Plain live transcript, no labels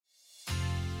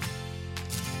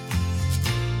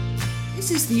This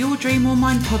is the Your Dream or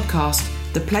Mine podcast,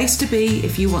 the place to be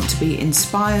if you want to be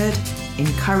inspired,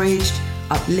 encouraged,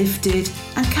 uplifted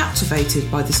and captivated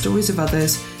by the stories of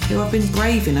others who have been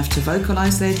brave enough to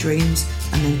vocalise their dreams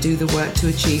and then do the work to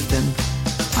achieve them.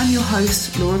 I'm your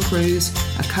host, Laura Cruz,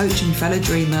 a coach and fellow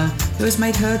dreamer who has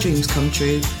made her dreams come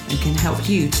true and can help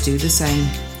you to do the same.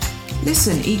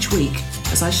 Listen each week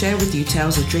as I share with you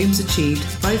tales of dreams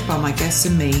achieved both by my guests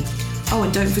and me. Oh,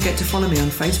 and don't forget to follow me on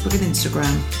Facebook and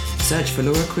Instagram. Search for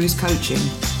Laura Cruz Coaching.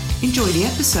 Enjoy the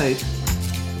episode.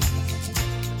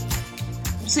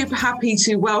 I'm super happy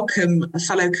to welcome a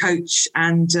fellow coach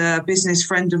and business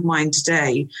friend of mine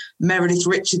today, Meredith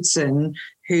Richardson,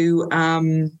 who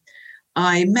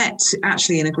I met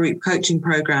actually in a group coaching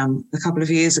program a couple of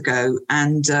years ago,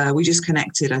 and we just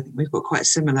connected. I think we've got quite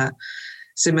similar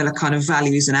kind of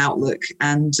values and outlook,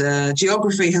 and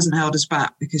geography hasn't held us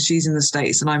back because she's in the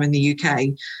States and I'm in the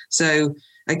UK. So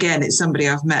again, it's somebody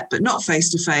I've met, but not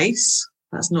face to face.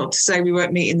 That's not to say we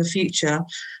won't meet in the future.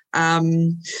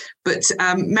 But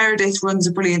Meredith runs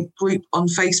a brilliant group on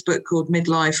Facebook called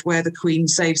Midlife, where the Queen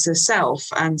saves herself.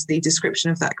 And the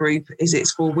description of that group is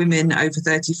it's for women over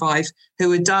 35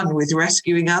 who are done with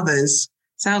rescuing others.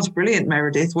 Sounds brilliant,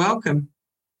 Meredith. Welcome.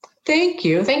 Thank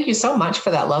you. Thank you so much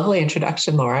for that lovely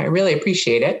introduction, Laura. I really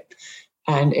appreciate it.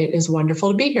 And it is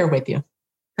wonderful to be here with you.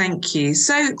 Thank you.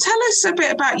 So tell us a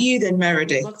bit about you then,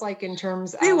 Meredith. Look like in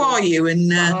terms who are you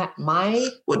and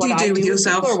what do you do with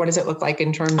yourself? Or what does it look like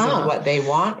in terms of what they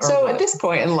want? So at this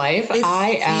point in life,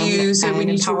 I am so when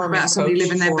you talk about somebody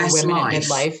living their best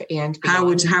life, and how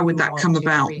would that come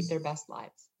about? Create their best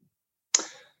lives.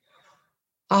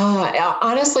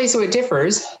 Honestly, so it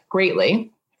differs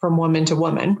greatly from woman to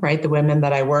woman, right? The women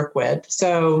that I work with.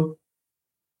 So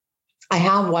I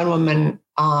have one woman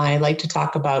I like to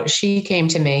talk about. She came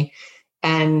to me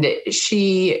and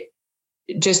she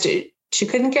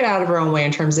couldn't get out of her own way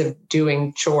in terms of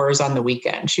doing chores on the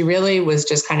weekend. She really was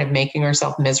just kind of making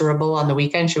herself miserable on the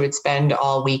weekend. She would spend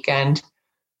all weekend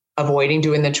avoiding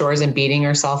doing the chores and beating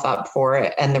herself up for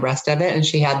it and the rest of it. And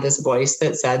she had this voice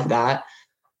that said that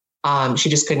she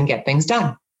just couldn't get things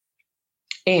done.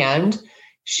 And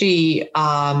she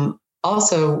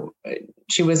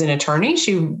she was an attorney.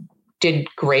 She did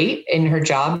great in her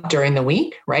job during the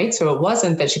week, right? So it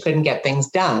wasn't that she couldn't get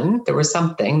things done. There was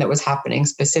something that was happening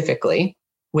specifically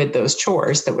with those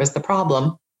chores that was the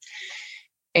problem.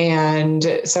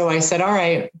 And so I said, all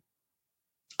right,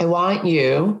 I want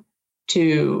you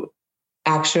to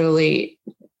actually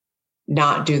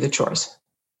not do the chores.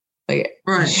 Like,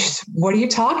 right. What are you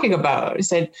talking about? I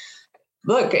said,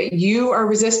 look, you are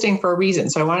resisting for a reason.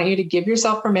 So I want you to give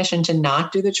yourself permission to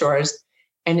not do the chores.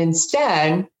 And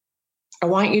instead, I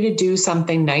want you to do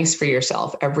something nice for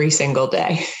yourself every single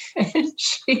day. And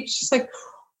she's like,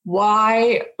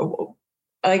 why?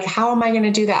 Like, how am I going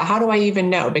to do that? How do I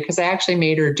even know? Because I actually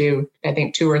made her do, I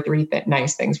think, 2 or 3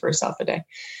 nice things for herself a day.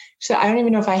 She said, I don't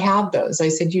even know if I have those. I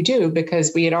said, you do,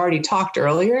 because we had already talked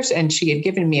earlier and she had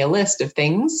given me a list of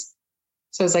things.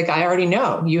 So it's like, I already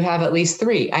know you have at least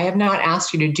 3. I have not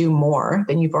asked you to do more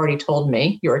than you've already told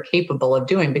me you are capable of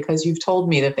doing because you've told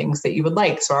me the things that you would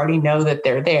like. So I already know that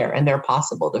they're there and they're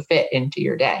possible to fit into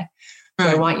your day. So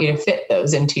I want you to fit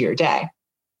those into your day.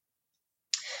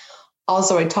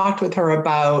 Also, I talked with her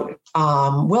about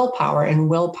willpower, and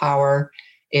willpower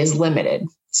is limited.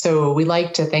 So we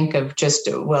like to think of just,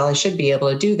 well, I should be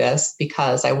able to do this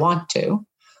because I want to.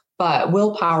 But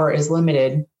willpower is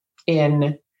limited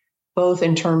both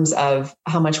in terms of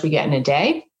how much we get in a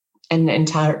day and in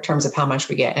terms of how much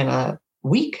we get in a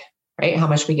week, right? How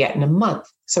much we get in a month.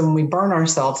 So when we burn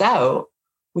ourselves out,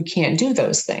 we can't do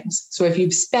those things. So if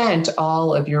you've spent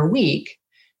all of your week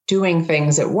doing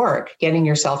things at work, getting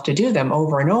yourself to do them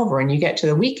over and over, and you get to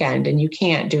the weekend and you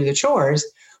can't do the chores,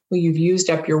 well, you've used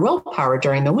up your willpower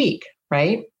during the week,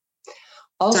 right?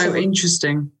 Also, so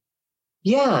interesting.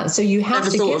 Yeah. So you have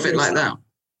Never thought of it like that.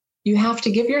 You have to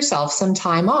give yourself some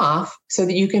time off so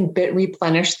that you can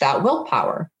replenish that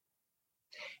willpower.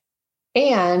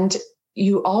 And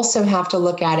you also have to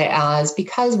look at it as,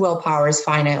 because willpower is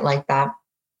finite like that,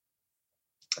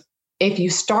 if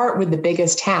you start with the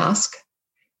biggest task,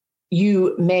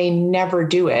 you may never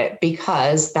do it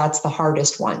because that's the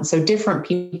hardest one. So different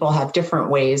people have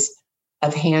different ways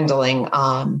of handling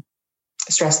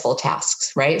stressful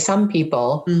tasks, right? Some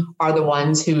people are the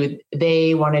ones who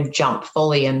they want to jump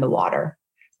fully in the water,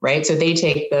 right? So they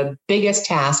take the biggest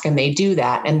task and they do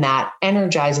that, and that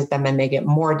energizes them and they get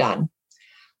more done.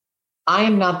 I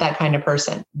am not that kind of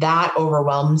person. That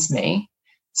overwhelms me.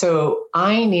 So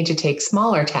I need to take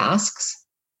smaller tasks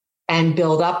and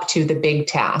build up to the big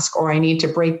task, or I need to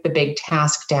break the big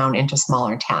task down into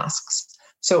smaller tasks.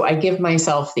 So I give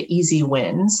myself the easy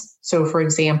wins. So for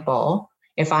example,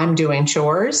 if I'm doing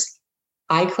chores,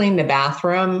 I clean the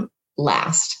bathroom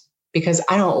last because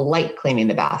I don't like cleaning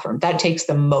the bathroom. That takes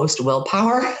the most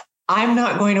willpower. I'm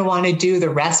not going to want to do the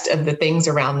rest of the things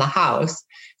around the house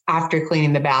after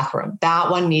cleaning the bathroom.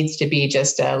 That one needs to be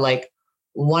just a like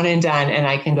one and done, and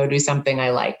I can go do something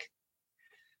I like.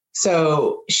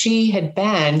 So she had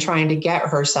been trying to get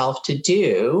herself to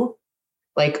do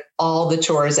like all the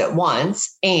chores at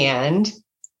once and,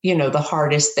 the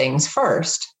hardest things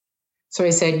first. So I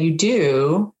said, you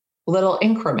do little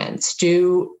increments,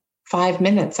 do 5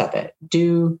 minutes of it,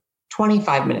 do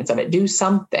 25 minutes of it, do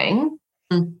something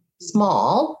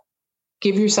small,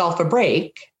 give yourself a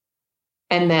break,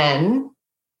 and then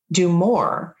do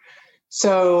more.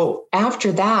 So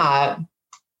after that,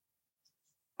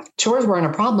 chores weren't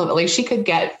a problem. At least she could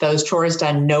get those chores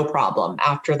done no problem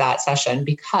after that session,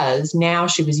 because now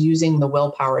she was using the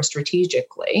willpower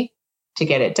strategically to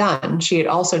get it done. She had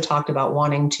also talked about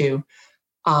wanting to,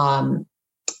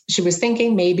 she was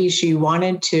thinking maybe she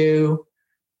wanted to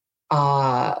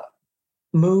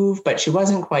move, but she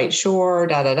wasn't quite sure,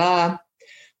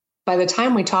 By the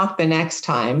time we talked the next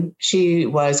time, she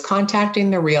was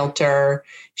contacting the realtor.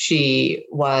 She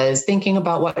was thinking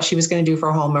about what she was going to do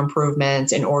for home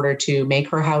improvements in order to make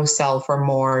her house sell for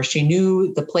more. She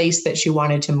knew the place that she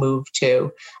wanted to move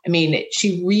to. I mean,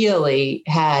 she really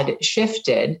had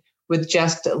shifted with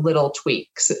just little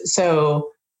tweaks.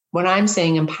 So when I'm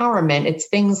saying empowerment, it's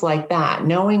things like that,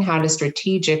 knowing how to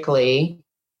strategically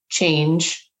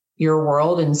change your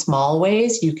world in small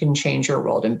ways. You can change your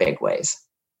world in big ways.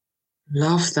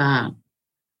 Love that.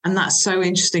 And that's so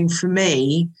interesting for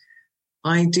me.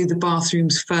 I do the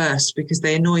bathrooms first because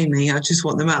they annoy me. I just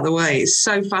want them out of the way. It's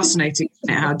so fascinating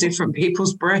how different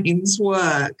people's brains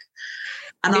work.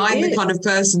 And I'm the kind of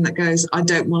person that goes, I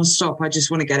don't want to stop. I just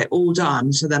want to get it all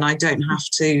done. So then I don't have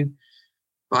to,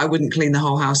 but I wouldn't clean the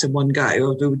whole house in one go.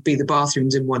 It would be the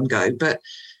bathrooms in one go. But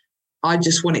I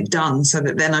just want it done so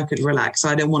that then I could relax.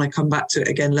 I don't want to come back to it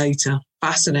again later.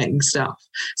 Fascinating stuff.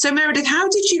 So Meredith, how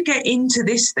did you get into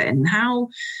this then? How,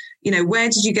 where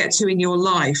did you get to in your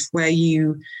life where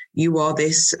you are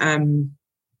this,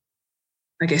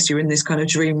 I guess you're in this kind of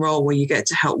dream role where you get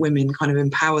to help women kind of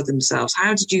empower themselves.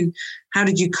 How did you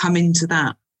come into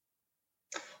that?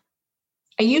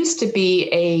 I used to be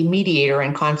a mediator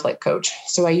and conflict coach.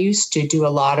 So I used to do a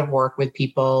lot of work with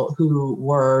people who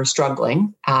were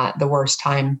struggling at the worst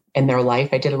time in their life.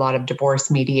 I did a lot of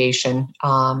divorce mediation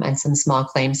and some small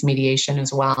claims mediation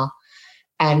as well.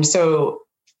 And so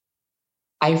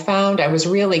I found I was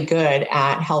really good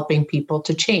at helping people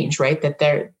to change, right? That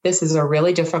this is a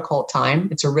really difficult time.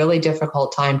 It's a really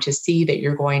difficult time to see that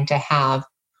you're going to have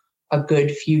a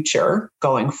good future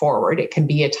going forward. It can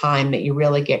be a time that you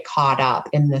really get caught up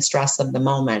in the stress of the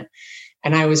moment.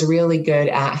 And I was really good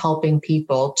at helping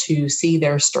people to see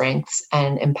their strengths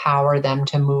and empower them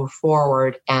to move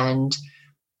forward and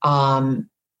come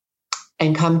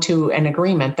to an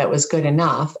agreement that was good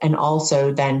enough, and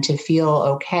also then to feel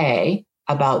okay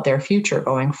about their future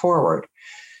going forward.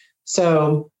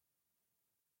 So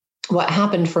what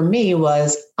happened for me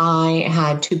was I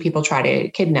had 2 people try to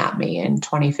kidnap me in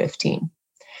 2015.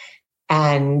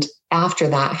 And after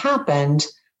that happened,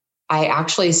 I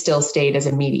actually still stayed as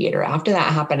a mediator. After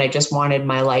that happened, I just wanted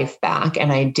my life back,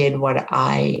 and I did what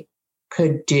I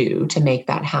could do to make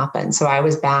that happen. So I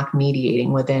was back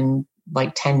mediating within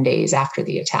like 10 days after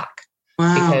the attack.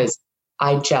 Wow. Because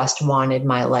I just wanted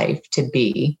my life to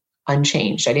be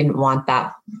unchanged. I didn't want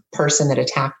that person that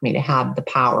attacked me to have the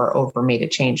power over me to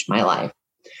change my life.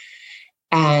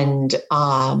 And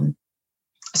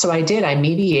so I did. I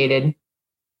mediated,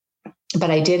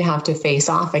 but I did have to face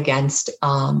off against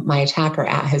my attacker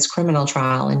at his criminal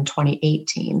trial in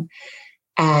 2018.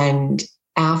 And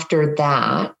after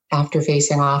that, after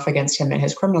facing off against him at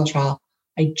his criminal trial,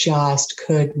 I just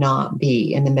could not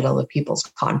be in the middle of people's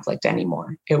conflict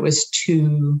anymore. It was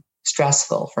too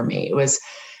stressful for me. It was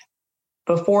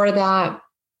before that,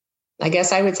 I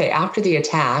guess I would say after the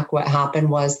attack, what happened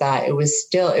was that it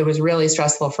was really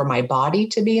stressful for my body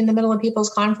to be in the middle of people's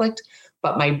conflict,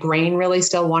 but my brain really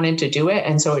still wanted to do it.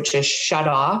 And so it just shut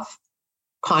off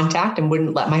contact and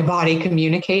wouldn't let my body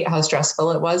communicate how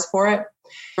stressful it was for it.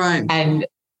 Right. And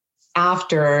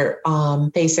after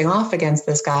facing off against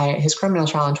this guy at his criminal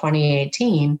trial in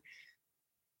 2018,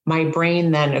 my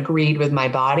brain then agreed with my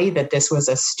body that this was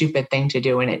a stupid thing to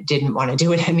do, and it didn't want to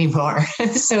do it anymore.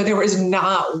 So there was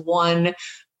not one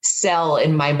cell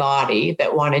in my body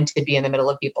that wanted to be in the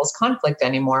middle of people's conflict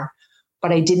anymore,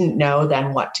 but I didn't know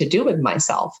then what to do with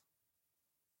myself.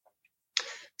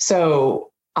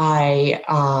 So I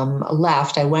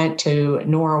left. I went to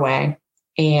Norway,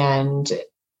 and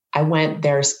I went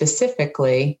there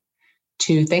specifically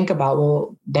to think about,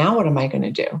 well, now what am I going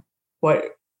to do?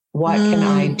 What can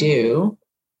I do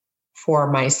for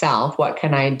myself? What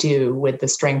can I do with the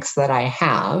strengths that I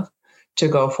have to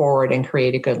go forward and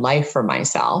create a good life for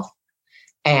myself?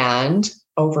 And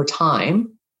over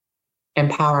time,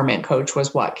 empowerment coach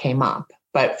was what came up.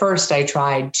 But first I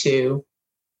tried to,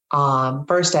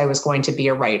 first I was going to be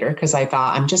a writer, because I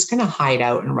thought, I'm just going to hide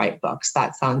out and write books.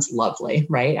 That sounds lovely,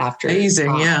 right? After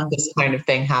amazing, this kind of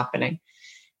thing happening.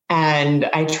 And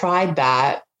I tried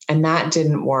that, and that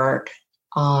didn't work.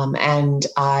 And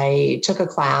I took a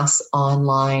class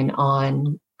online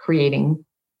on creating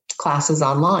classes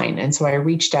online. And so I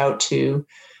reached out to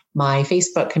my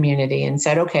Facebook community and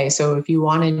said, okay, so if you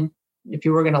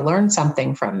were going to learn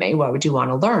something from me, what would you want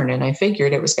to learn? And I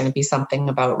figured it was going to be something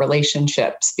about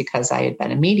relationships, because I had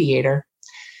been a mediator.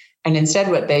 And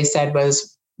instead what they said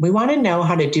was, we want to know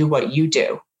how to do what you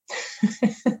do.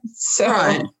 So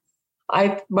right.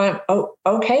 I went, oh,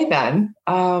 okay then.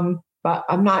 But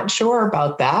I'm not sure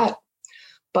about that,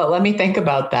 but let me think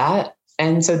about that.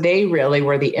 And so they really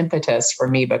were the impetus for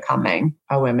me becoming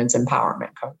a women's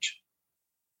empowerment coach.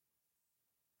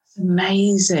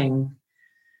 Amazing.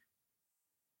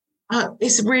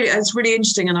 It's really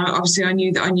interesting. And I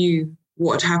knew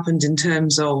what had happened in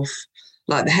terms of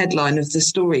like the headline of the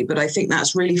story, but I think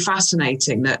that's really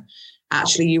fascinating that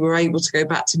actually you were able to go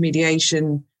back to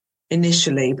mediation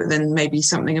initially, but then maybe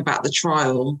something about the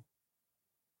trial,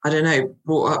 I don't know,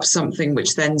 brought up something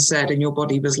which then said, and your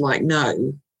body was like,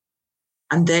 no.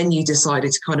 And then you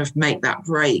decided to kind of make that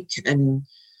break. And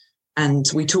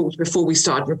we talked before we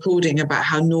started recording about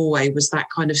how Norway was that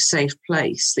kind of safe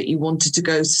place, that you wanted to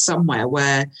go somewhere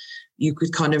where you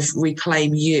could kind of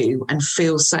reclaim you and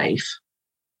feel safe.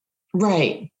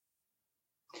 Right.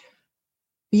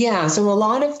 Yeah. So a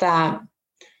lot of that,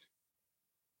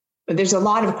 there's a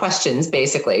lot of questions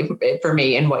basically for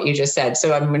me in what you just said.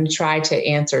 So I'm going to try to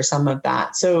answer some of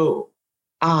that. So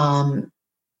after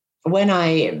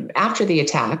the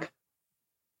attack,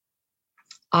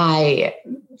 I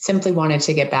simply wanted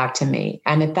to get back to me.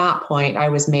 And at that point I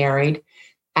was married,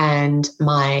 and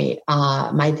my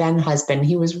then husband,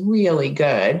 he was really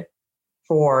good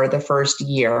for the first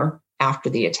year after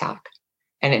the attack.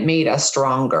 And it made us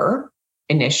stronger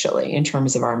initially in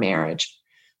terms of our marriage.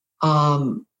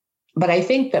 But I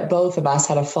think that both of us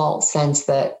had a false sense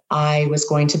that I was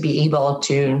going to be able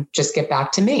to just get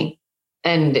back to me.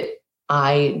 And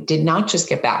I did not just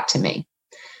get back to me.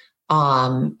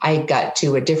 I got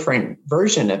to a different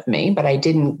version of me, but I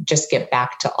didn't just get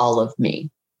back to all of me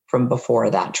from before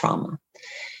that trauma.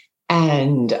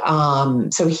 And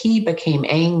so he became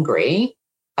angry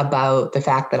about the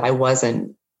fact that I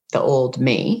wasn't the old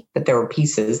me, that there were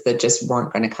pieces that just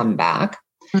weren't going to come back.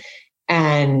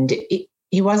 And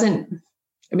he wasn't,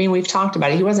 I mean, we've talked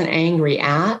about it. He wasn't angry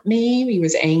at me. He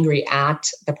was angry at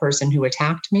the person who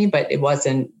attacked me, but it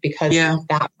wasn't because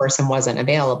that person wasn't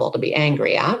available to be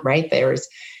angry at, right?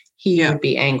 He would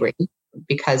be angry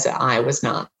because I was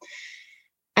not.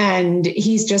 And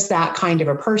he's just that kind of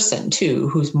a person too,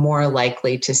 who's more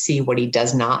likely to see what he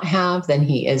does not have than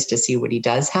he is to see what he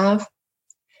does have.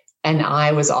 And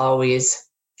I've always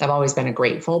been a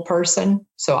grateful person.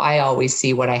 So I always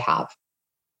see what I have.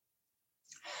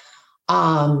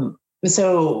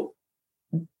 So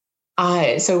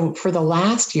for the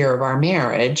last year of our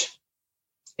marriage,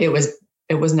 it was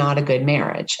not a good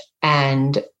marriage.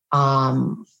 And,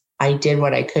 I did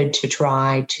what I could to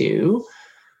try to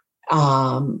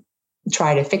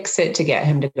fix it, to get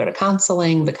him to go to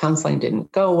counseling. The counseling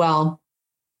didn't go well.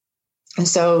 And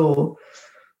so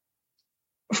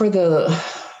for the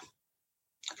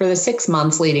 6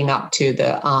 months leading up to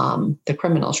the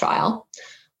criminal trial,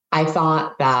 I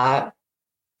thought that,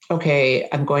 okay,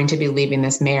 I'm going to be leaving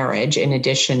this marriage in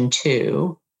addition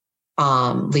to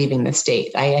leaving the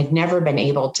state. I had never been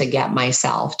able to get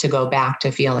myself to go back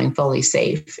to feeling fully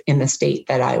safe in the state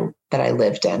that I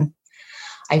lived in.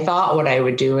 I thought what I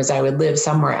would do is I would live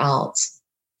somewhere else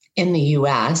in the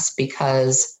US,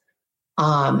 because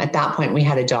at that point we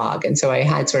had a dog. And so I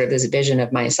had sort of this vision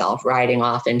of myself riding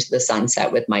off into the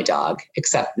sunset with my dog,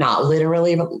 except not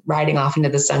literally riding off into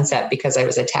the sunset, because I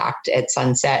was attacked at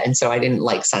sunset. And so I didn't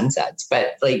like sunsets,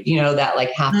 but like, that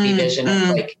like happy vision of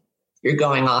like, you're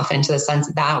going off into the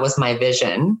sunset. That was my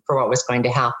vision for what was going to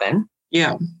happen.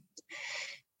 Yeah.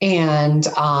 And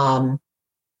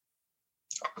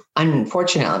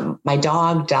unfortunately, my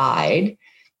dog died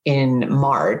in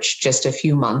March, just a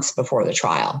few months before the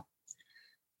trial.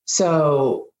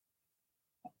 So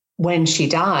when she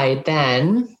died,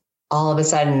 then all of a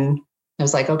sudden, I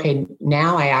was like, okay,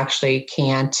 now I actually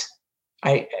can't,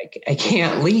 I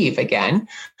can't leave again,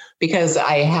 because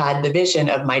I had the vision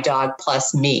of my dog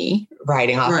plus me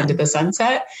riding off into the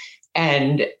sunset.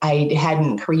 And I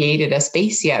hadn't created a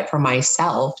space yet for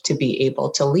myself to be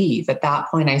able to leave. At that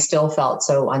point, I still felt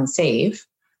so unsafe.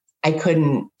 I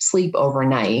couldn't sleep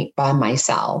overnight by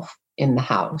myself in the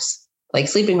house. Like,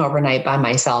 sleeping overnight by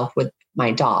myself with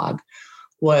my dog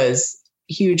was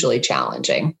hugely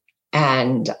challenging.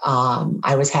 And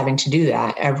I was having to do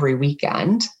that every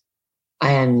weekend.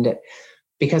 And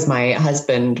because my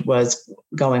husband was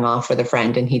going off with a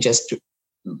friend, and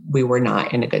we were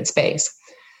not in a good space.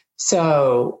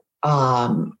 So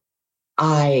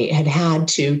I had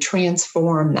to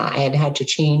transform that. I had to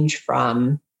change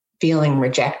from feeling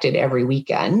rejected every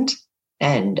weekend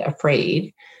and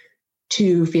afraid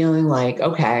to feeling like,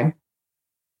 okay,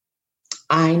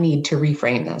 I need to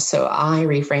reframe this. So I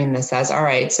reframe this as, all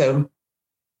right, so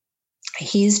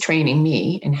he's training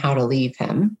me in how to leave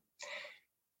him.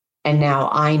 And now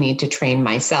I need to train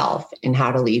myself in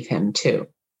how to leave him too.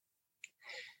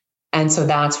 And so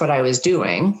that's what I was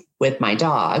doing with my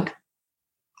dog,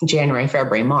 January,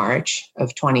 February, March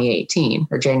of 2018,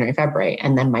 or January, February.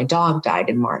 And then my dog died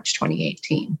in March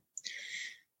 2018.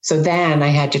 So then I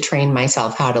had to train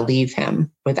myself how to leave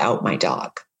him without my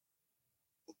dog.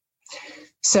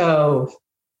 So,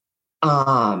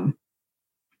 so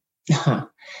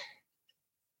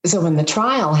when the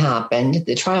trial happened,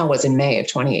 the trial was in May of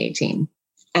 2018.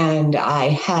 And I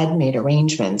had made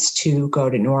arrangements to go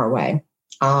to Norway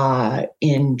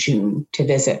in June to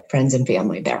visit friends and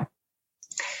family there.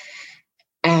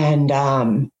 And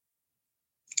the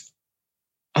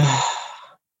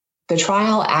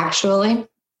trial, actually,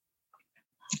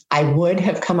 I would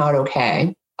have come out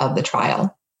okay of the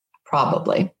trial,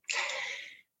 probably.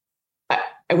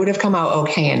 I would have come out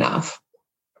okay enough.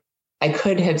 I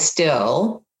could have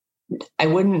still, I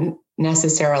wouldn't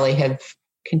necessarily have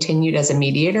continued as a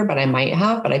mediator, but I might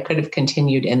have, but I could have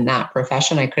continued in that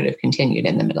profession. I could have continued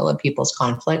in the middle of people's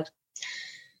conflict.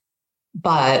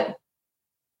 But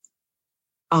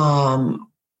the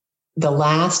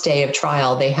last day of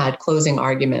trial, they had closing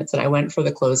arguments, and I went for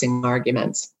the closing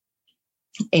arguments.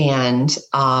 And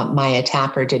my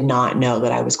attacker did not know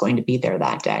that I was going to be there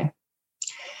that day.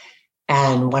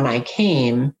 And when I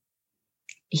came,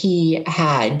 he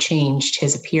had changed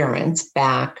his appearance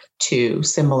back to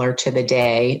similar to the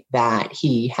day that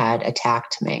he had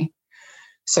attacked me.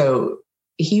 So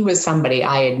he was somebody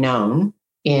I had known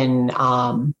in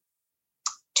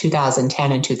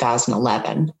 2010 and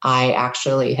 2011. I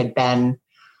actually had been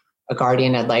a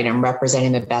guardian ad litem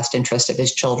representing the best interest of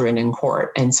his children in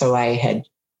court. And so I had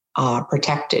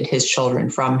protected his children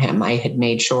from him. I had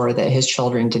made sure that his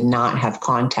children did not have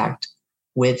contact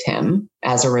with him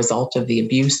as a result of the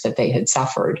abuse that they had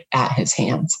suffered at his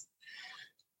hands.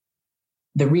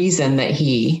 The reason that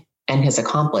he and his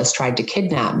accomplice tried to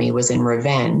kidnap me was in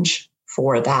revenge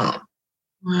for that.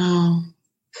 Wow.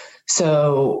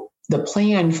 So the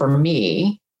plan for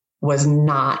me was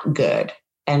not good.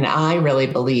 And I really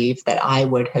believe that I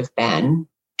would have been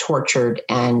tortured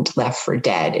and left for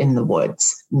dead in the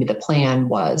woods. I mean, the plan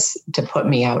was to put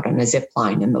me out on a zip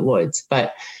line in the woods,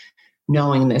 but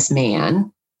knowing this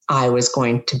man, I was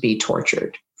going to be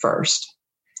tortured first.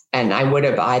 And I would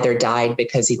have either died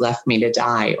because he left me to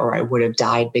die, or I would have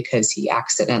died because he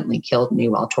accidentally killed me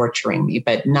while torturing me.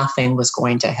 But nothing was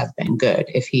going to have been good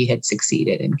if he had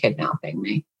succeeded in kidnapping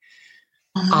me.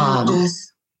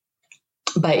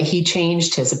 But he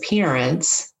changed his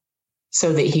appearance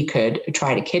so that he could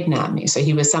try to kidnap me. So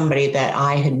he was somebody that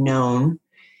I had known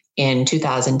in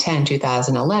 2010,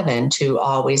 2011 to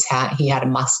always he had a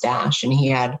mustache and he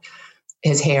had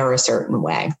his hair a certain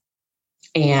way.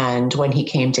 And when he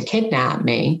came to kidnap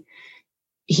me,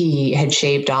 he had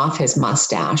shaved off his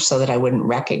mustache so that I wouldn't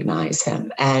recognize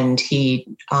him. And he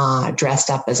dressed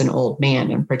up as an old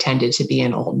man and pretended to be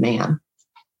an old man.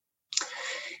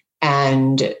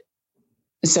 And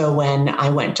so when I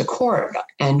went to court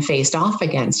and faced off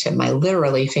against him, I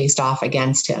literally faced off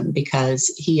against him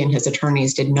because he and his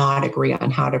attorneys did not agree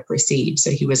on how to proceed. So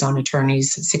he was on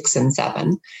attorneys 6 and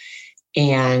 7,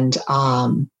 and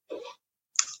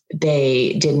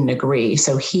they didn't agree.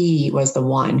 So he was the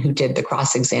one who did the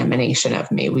cross-examination of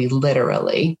me. We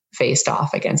literally faced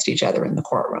off against each other in the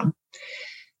courtroom.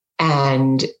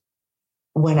 And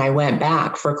when I went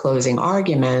back for closing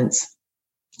arguments,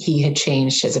 he had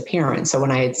changed his appearance. So when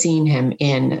I had seen him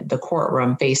in the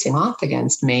courtroom facing off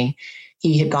against me,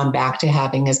 he had gone back to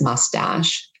having his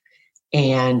mustache,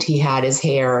 and he had his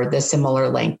hair the similar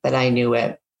length that I knew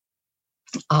it.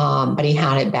 But he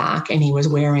had it back, and he was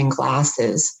wearing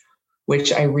glasses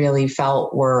which I really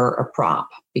felt were a prop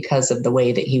because of the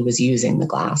way that he was using the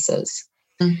glasses.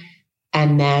 Mm.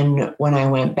 And then when I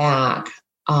went back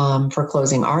for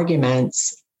closing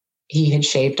arguments, he had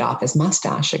shaved off his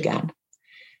mustache again.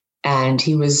 And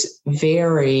he was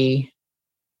very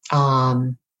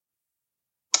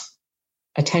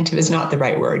attentive is not the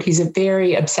right word. He's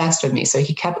very obsessed with me. So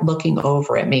he kept looking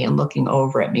over at me and looking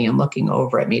over at me and looking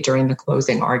over at me during the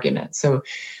closing argument. So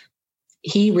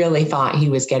he really thought he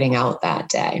was getting out that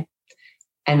day.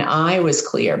 And I was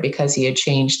clear, because he had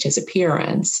changed his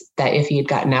appearance, that if he had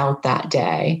gotten out that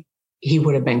day, he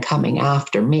would have been coming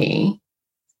after me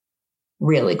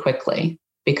really quickly,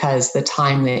 because the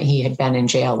time that he had been in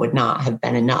jail would not have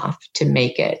been enough to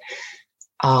make it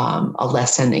a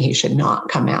lesson that he should not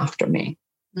come after me.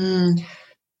 Mm.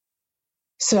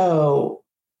 So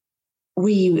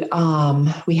we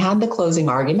had the closing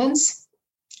arguments,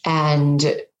 and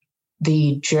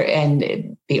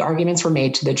the arguments were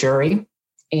made to the jury.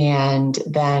 And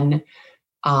then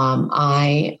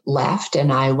I left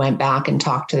and I went back and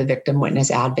talked to the victim witness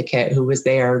advocate, who was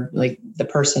there, like the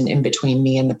person in between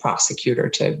me and the prosecutor,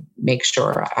 to make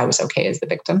sure I was okay as the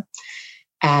victim.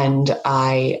 And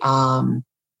I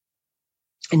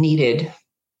needed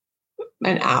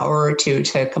an hour or two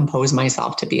to compose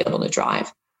myself to be able to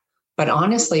drive. But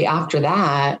honestly, after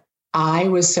that, I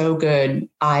was so good,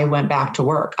 I went back to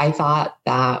work. I thought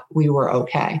that we were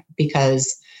okay,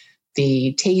 because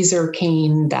the taser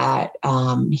cane that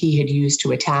he had used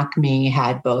to attack me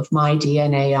had both my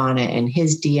DNA on it and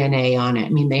his DNA on it. I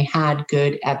mean, they had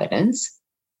good evidence,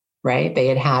 right? They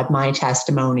had my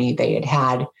testimony. They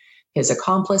had his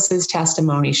accomplice's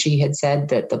testimony. She had said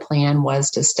that the plan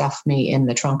was to stuff me in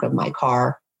the trunk of my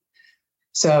car.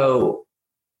 So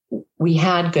we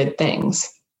had good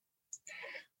things.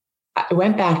 I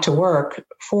went back to work.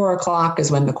 4:00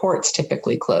 is when the courts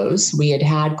typically close. We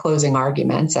had closing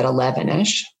arguments at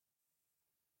 11-ish.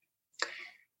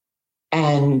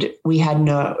 And we had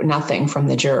nothing from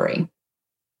the jury.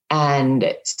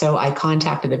 And so I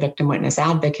contacted the victim witness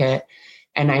advocate,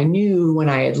 and I knew when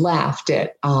I had left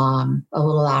at a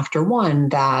little after 1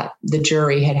 that the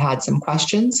jury had some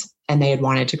questions and they had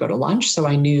wanted to go to lunch. So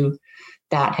I knew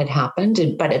that had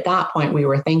happened. But at that point, we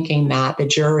were thinking that the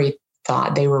jury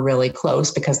thought they were really close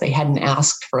because they hadn't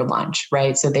asked for lunch,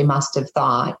 right? So they must have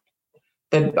thought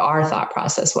that our thought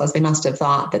process was they must have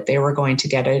thought that they were going to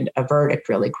get a verdict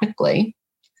really quickly,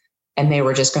 and they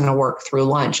were just going to work through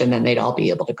lunch and then they'd all be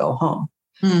able to go home.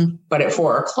 But at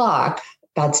 4:00,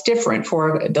 that's different.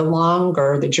 For the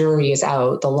longer the jury is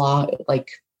out,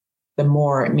 the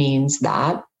more it means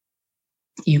that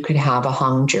you could have a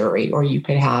hung jury or you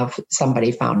could have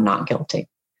somebody found not guilty.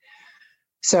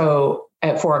 So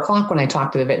at 4:00, when I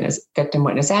talked to the victim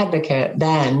witness advocate,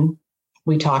 then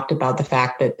we talked about the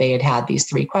fact that they had these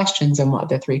 3 questions and what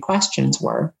the 3 questions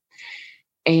were.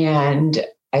 And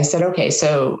I said, okay,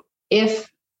 so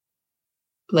if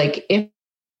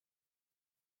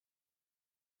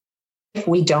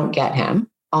we don't get him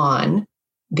on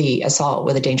the assault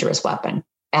with a dangerous weapon,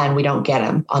 and we don't get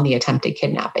him on the attempted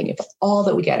kidnapping, if all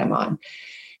that we get him on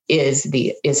is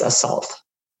assault,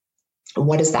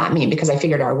 what does that mean? Because I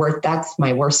figured that's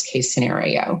my worst case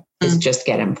scenario, is just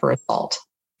get him for assault.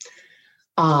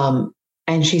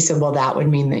 And she said, well, that would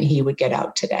mean that he would get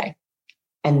out today.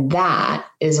 And that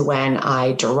is when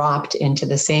I dropped into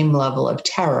the same level of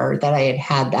terror that I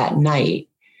had that night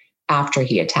after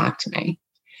he attacked me.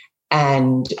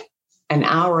 And an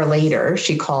hour later,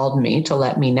 she called me to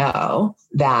let me know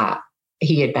that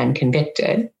he had been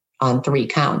convicted on 3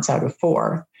 counts out of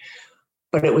 4.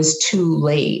 But it was too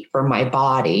late for my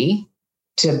body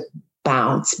to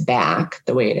bounce back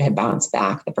the way it had bounced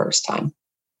back the first time.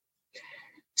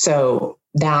 So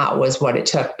that was what it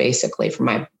took, basically, for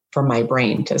my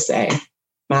brain to say,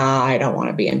 I don't want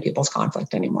to be in people's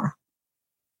conflict anymore.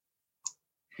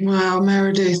 Wow,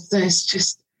 Meredith, there's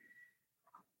just,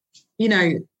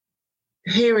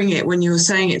 hearing it when you were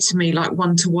saying it to me like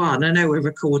 1-to-1. I know we're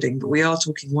recording, but we are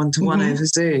talking 1-to-1 over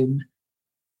Zoom.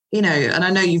 And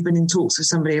I know you've been in talks with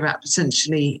somebody about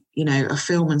potentially, a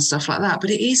film and stuff like that,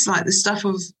 but it is like the stuff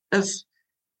of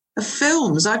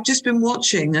films. I've just been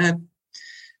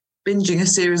binging a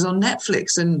series on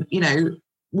Netflix, and,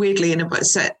 weirdly,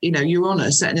 Your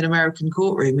Honor, set in an American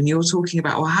courtroom, and you're talking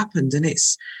about what happened, and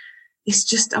it's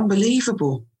just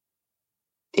unbelievable.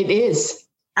 It is.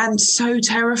 And so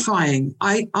terrifying.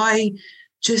 I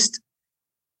just,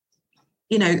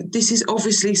 this is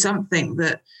obviously something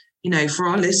that, for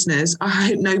our listeners, I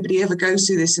hope nobody ever goes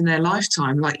through this in their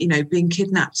lifetime. Like, being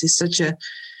kidnapped is such a,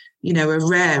 a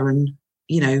rare and,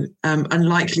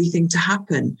 unlikely thing to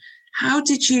happen. How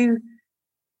did you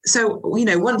so,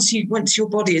 once your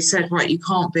body has said, right, you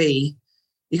can't be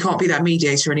that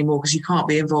mediator anymore because you can't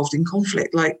be involved in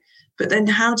conflict. Like, but then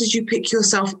how did you pick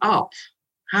yourself up?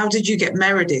 How did you get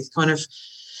Meredith kind of,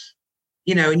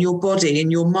 in your body, in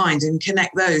your mind, and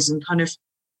connect those and kind of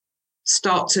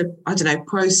start to, I don't know,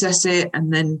 process it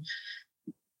and then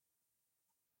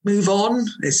move on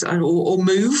or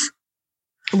move?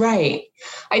 Right.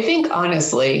 I think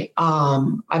honestly,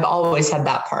 I've always had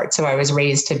that part. So I was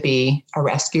raised to be a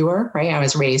rescuer, right? I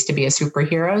was raised to be a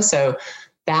superhero. So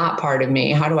that part of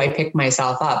me, how do I pick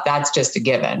myself up? That's just a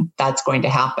given. That's going to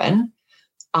happen.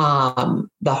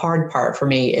 The hard part for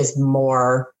me is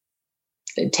more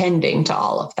tending to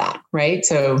all of that, right?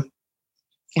 So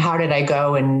how did I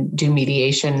go and do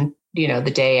mediation,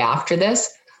 the day after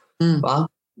this? Well,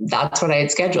 that's what I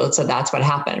had scheduled. So that's what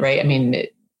happened, right? I mean,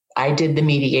 I did the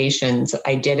mediations.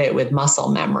 I did it with muscle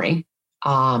memory.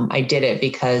 I did it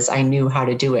because I knew how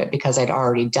to do it because I'd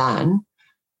already done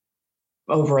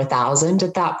over 1,000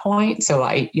 at that point. So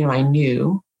I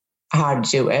knew how to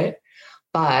do it,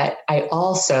 but I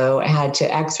also had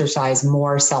to exercise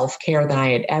more self-care than I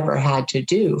had ever had to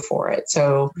do for it.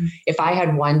 So if I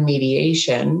had one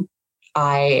mediation,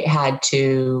 I had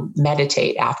to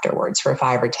meditate afterwards for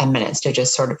 5 or 10 minutes to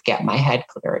just sort of get my head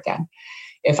clear again.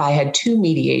 If I had 2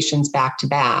 mediations back to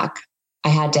back, I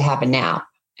had to have a nap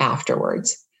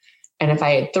afterwards. And if I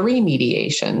had 3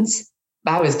 mediations,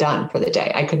 I was done for the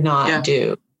day. I could not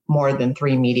do more than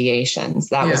 3 mediations.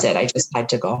 That was it. I just had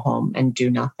to go home and do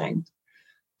nothing.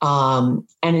 And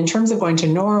in terms of going to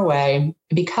Norway,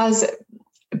 because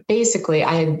basically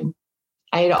I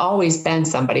had always been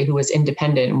somebody who was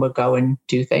independent and would go and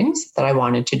do things that I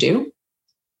wanted to do.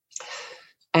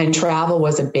 And travel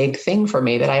was a big thing for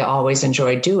me that I always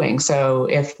enjoyed doing. So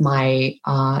if my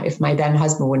then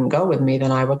husband wouldn't go with me,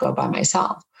 then I would go by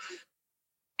myself.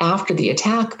 After the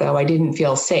attack, though, I didn't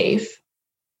feel safe,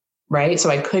 right? So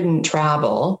I couldn't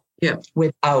travel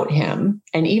without him.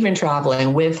 And even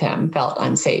traveling with him felt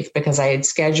unsafe because I had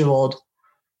scheduled,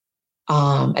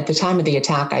 at the time of the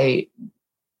attack, I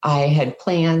had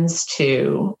plans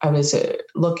I was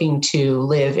looking to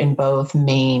live in both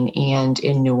Maine and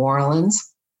in New Orleans.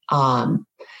 And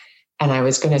I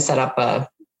was going to set up a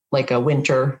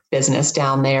winter business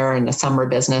down there and a summer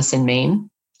business in Maine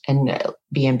and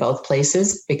be in both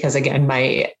places because again,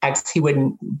 my ex, he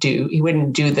wouldn't do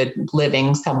the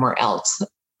living somewhere else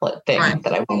thing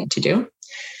that I wanted to do.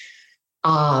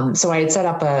 So I had set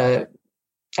up a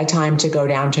time to go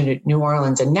down to New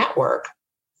Orleans and network.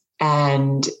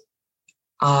 And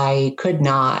I could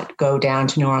not go down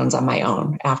to New Orleans on my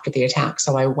own after the attack.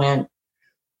 So I went,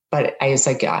 but I was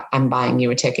like, I'm buying you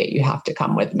a ticket. You have to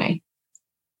come with me.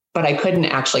 But I couldn't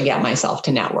actually get myself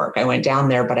to network. I went down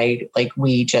there, but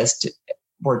we just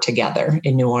were together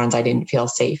in New Orleans. I didn't feel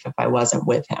safe if I wasn't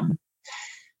with him.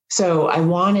 So I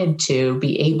wanted to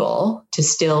be able to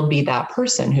still be that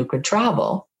person who could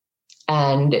travel.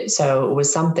 And so it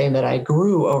was something that I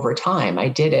grew over time. I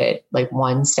did it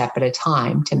one step at a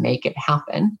time to make it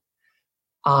happen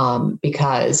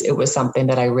because it was something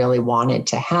that I really wanted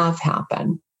to have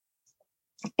happen.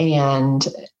 And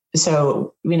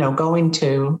so, going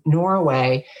to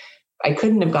Norway, I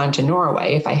couldn't have gone to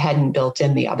Norway if I hadn't built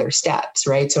in the other steps,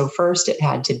 right? So first it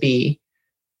had to be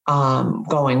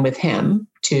going with him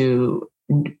to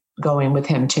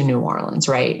New Orleans,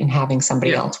 right? And having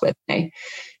somebody else with me.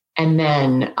 And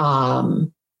then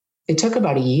it took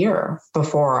about a year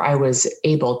before I was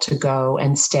able to go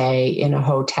and stay in a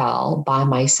hotel by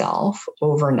myself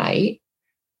overnight.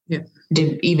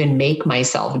 To even make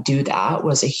myself do that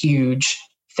was a huge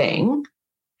thing.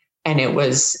 And it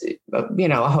was,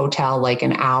 a hotel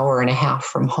an hour and a half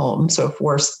from home. So if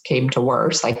worse came to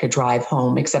worse, I could drive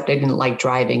home, except I didn't like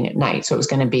driving at night. So it was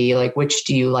going to be which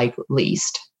do you like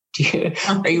least?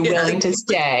 Are you willing to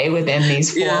stay within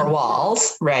these 4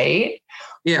 walls, right?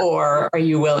 Yeah. Or are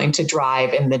you willing to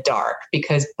drive in the dark?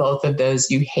 Because both of those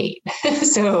you hate.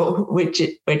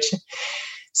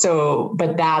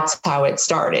 But that's how it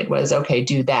started was, okay,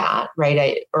 do that,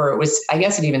 right? I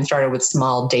guess it even started with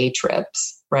small day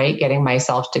trips, right? Getting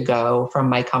myself to go from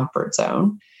my comfort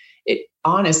zone. It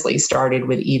honestly started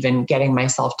with even getting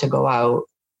myself to go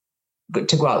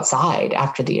outside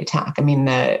after the attack. I mean,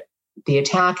 the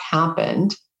attack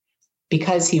happened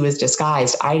because he was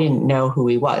disguised. I didn't know who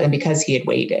he was. And because he had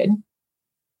waited,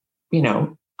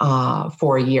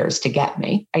 4 years to get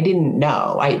me, I didn't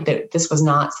know that this was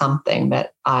not something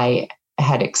that I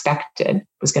had expected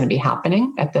was going to be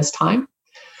happening at this time.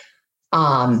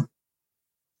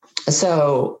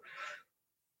 So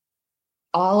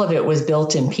all of it was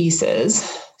built in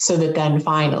pieces so that then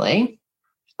finally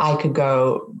I could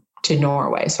go to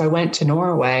Norway. So I went to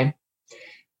Norway.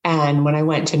 And when I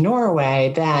went to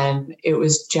Norway, then it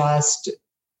was just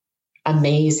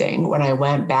amazing when I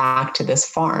went back to this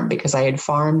farm, because I had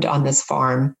farmed on this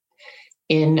farm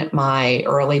in my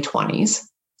early 20s.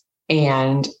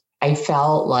 And I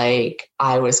felt like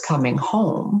I was coming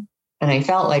home, and I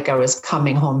felt like I was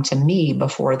coming home to me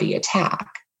before the attack.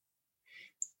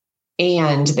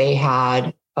 And they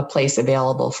had a place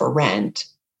available for rent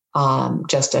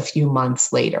just a few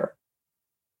months later.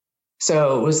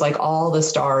 So it was like all the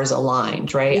stars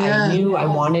aligned, right? Yeah. I knew I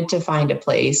wanted to find a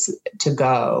place to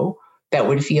go that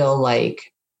would feel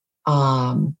like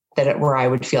where I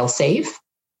would feel safe.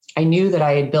 I knew that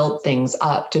I had built things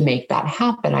up to make that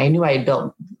happen. I knew I had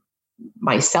built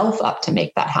myself up to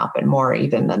make that happen more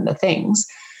even than the things.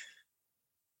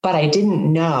 But I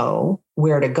didn't know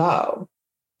where to go.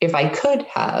 If I could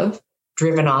have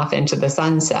driven off into the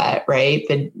sunset, right,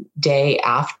 the day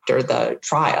after the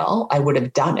trial, I would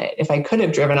have done it. If I could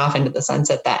have driven off into the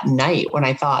sunset that night when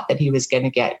I thought that he was going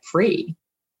to get free,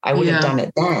 I would have done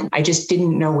it then. I just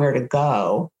didn't know where to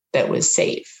go that was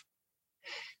safe.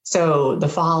 So the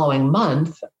following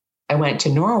month, I went to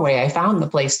Norway. I found the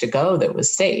place to go that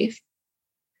was safe.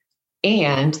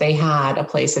 And they had a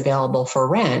place available for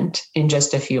rent in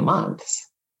just a few months.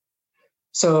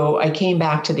 So I came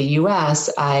back to the US.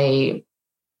 I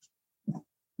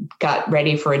got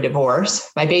ready for a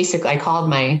divorce. I called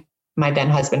my then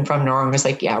husband from Norway and was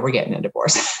like, yeah, we're getting a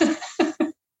divorce.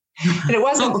 And it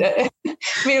wasn't,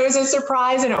 it was a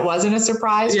surprise and it wasn't a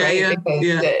surprise. Yeah, right? yeah, Because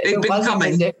yeah. it wasn't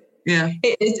coming. as if, yeah.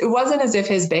 It wasn't as if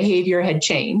his behavior had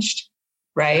changed.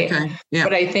 Right. Okay. Yeah.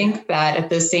 But I think that at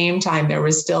the same time, there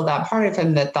was still that part of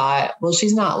him that thought, well,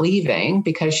 she's not leaving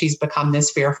because she's become this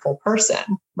fearful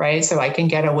person. Right. So I can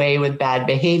get away with bad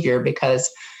behavior because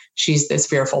she's this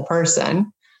fearful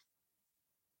person.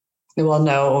 Well,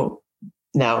 no,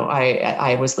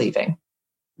 I was leaving.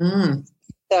 Mm.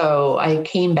 So I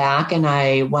came back and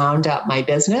I wound up my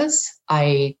business.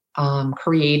 I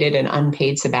created an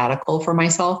unpaid sabbatical for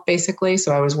myself, basically.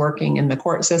 So I was working in the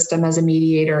court system as a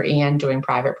mediator and doing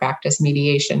private practice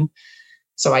mediation.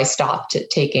 So I stopped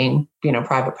taking,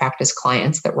 private practice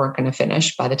clients that weren't going to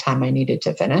finish by the time I needed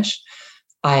to finish.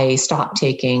 I stopped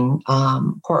taking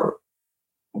court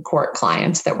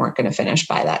clients that weren't going to finish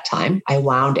by that time. I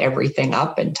wound everything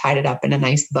up and tied it up in a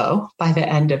nice bow by the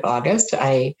end of August.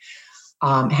 I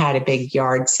had a big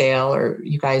yard sale, or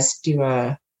you guys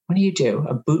do what do you do?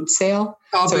 A boot sale?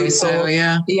 Boot sale,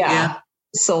 yeah.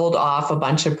 Sold off a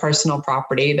bunch of personal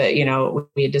property that,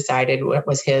 we had decided what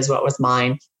was his, what was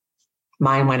mine.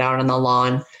 Mine went out on the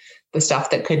lawn. The stuff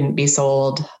that couldn't be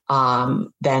sold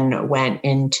then went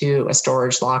into a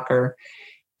storage locker.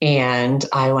 And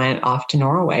I went off to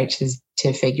Norway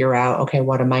to figure out, okay,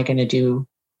 what am I going to do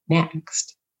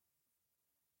next?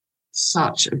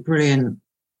 Such a brilliant,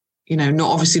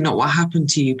 not what happened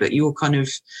to you, but your kind of,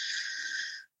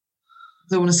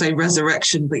 I don't want to say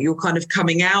resurrection, but you're kind of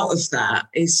coming out of that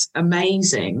is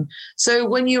amazing. So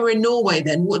when you were in Norway,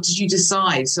 then what did you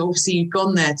decide? So obviously you've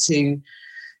gone there to,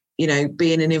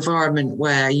 be in an environment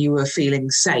where you were feeling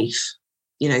safe,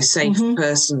 safe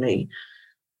personally.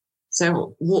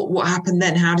 So what happened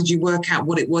then? How did you work out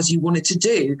what it was you wanted to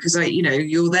do? Because,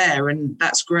 you're there and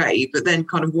that's great, but then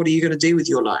kind of what are you going to do with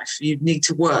your life? You need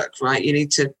to work, right? You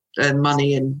need to earn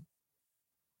money and.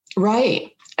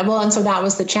 Right. Well, and so that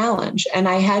was the challenge. And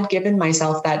I had given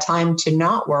myself that time to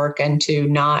not work and to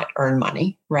not earn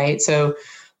money. Right. So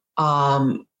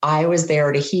I was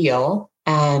there to heal.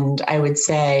 And I would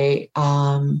say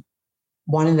one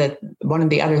of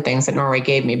the other things that Norway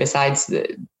gave me besides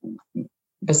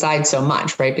so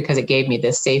much, right, because it gave me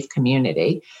this safe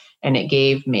community and it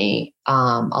gave me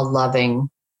a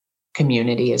loving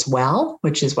community as well,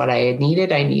 which is what I had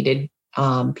needed. I needed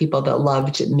people that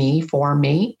loved me for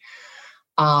me.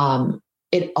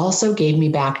 It also gave me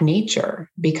back nature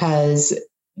because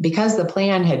the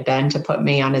plan had been to put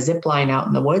me on a zip line out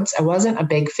in the woods. I wasn't a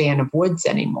big fan of woods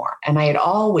anymore. And I had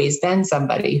always been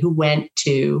somebody who went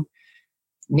to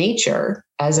nature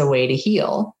as a way to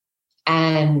heal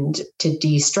and to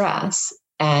de-stress.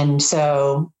 And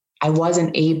so I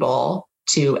wasn't able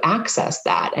to access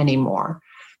that anymore.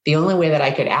 The only way that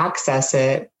I could access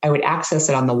it, I would access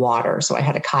it on the water. So I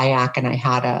had a kayak and I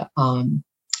had a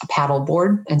paddle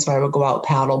board. And so I would go out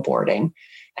paddle boarding.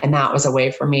 And that was a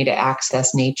way for me to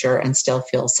access nature and still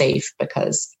feel safe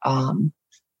because I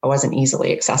wasn't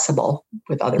easily accessible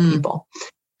with other people.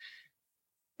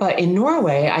 But in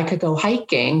Norway, I could go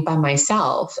hiking by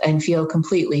myself and feel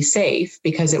completely safe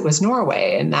because it was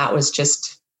Norway. And that was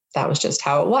just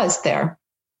how it was there.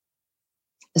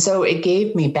 So it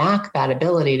gave me back that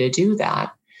ability to do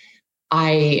that.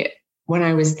 I when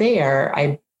I was there,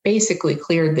 I basically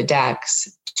cleared the decks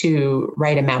to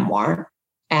write a memoir.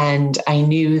 And I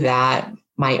knew that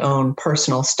my own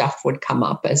personal stuff would come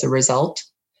up as a result,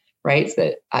 right?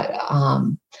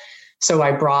 So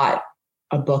I brought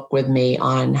a book with me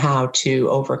on how to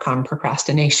overcome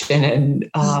procrastination and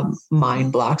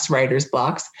mind blocks, writer's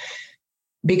blocks.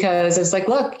 Because it's like,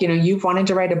 look, you've wanted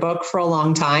to write a book for a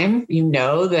long time. You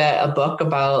know that a book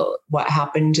about what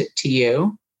happened to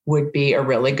you would be a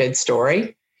really good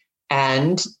story.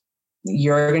 And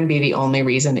you're going to be the only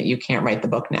reason that you can't write the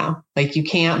book now. Like, you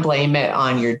can't blame it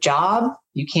on your job.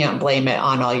 You can't blame it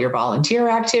on all your volunteer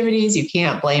activities. You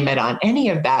can't blame it on any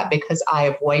of that, because I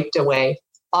have wiped away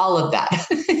all of that.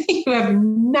 You have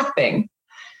nothing.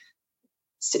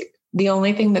 So the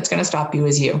only thing that's going to stop you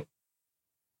is you.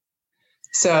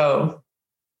 So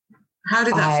how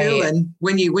did that feel then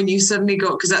when you suddenly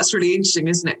got, because that's really interesting,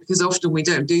 isn't it? Because often we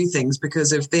don't do things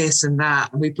because of this and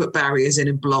that, and we put barriers in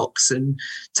and blocks and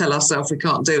tell ourselves we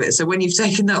can't do it. So when you've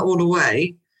taken that all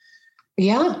away.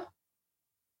 Yeah.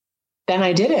 Then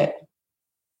I did it.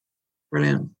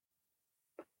 Brilliant.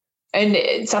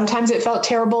 And sometimes it felt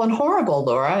terrible and horrible,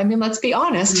 Laura. I mean, let's be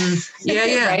honest.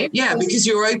 Yeah. Right? Yeah, because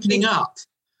you're opening up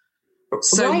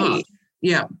so much.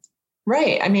 Yeah.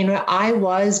 Right. I mean, I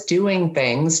was doing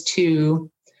things to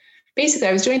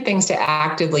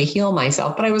actively heal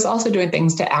myself, but I was also doing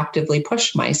things to actively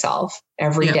push myself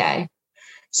every day.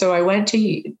 So I went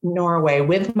to Norway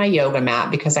with my yoga mat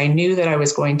because I knew that I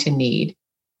was going to need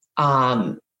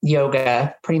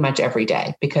yoga pretty much every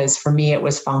day, because for me, it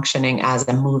was functioning as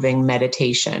a moving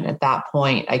meditation. At that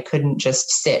point, I couldn't just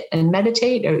sit and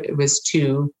meditate. It was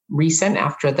too recent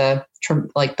after the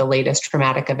latest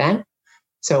traumatic event.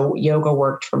 So yoga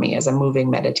worked for me as a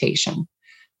moving meditation.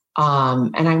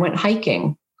 And I went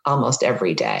hiking almost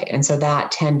every day. And so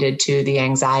that tended to the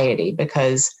anxiety,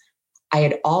 because I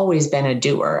had always been a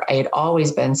doer. I had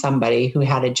always been somebody who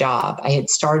had a job. I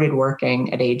had started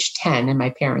working at age 10 in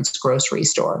my parents' grocery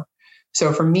store.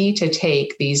 So for me to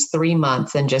take these 3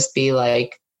 months and just be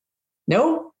like,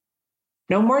 no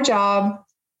more job,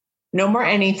 no more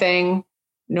anything,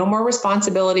 no more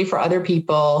responsibility for other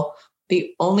people.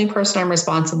 The only person I'm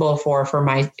responsible for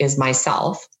is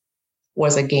myself,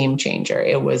 was a game changer.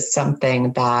 It was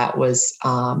something that was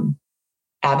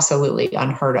absolutely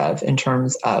unheard of in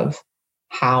terms of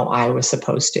how I was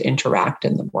supposed to interact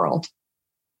in the world.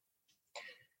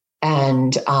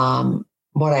 And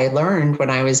what I learned when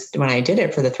I did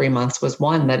it for the 3 months was,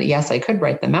 one, that yes, I could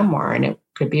write the memoir and it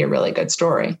could be a really good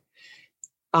story.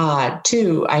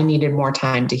 Two, I needed more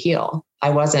time to heal. I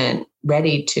wasn't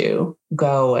ready to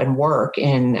go and work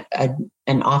in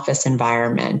an office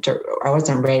environment, or I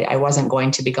wasn't ready. I wasn't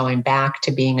going to be going back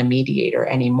to being a mediator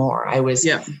anymore.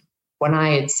 When I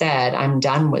had said, I'm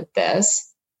done with this,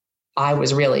 I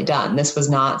was really done. This was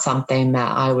not something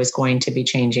that I was going to be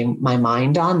changing my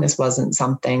mind on. This wasn't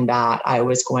something that I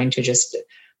was going to just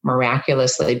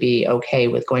miraculously be okay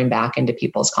with going back into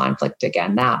people's conflict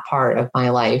again. That part of my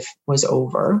life was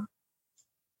over.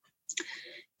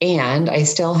 And I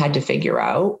still had to figure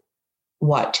out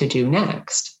what to do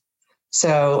next.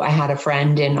 So I had a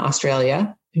friend in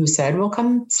Australia who said, well,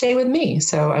 come stay with me.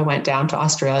 So I went down to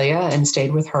Australia and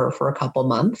stayed with her for a couple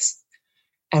months.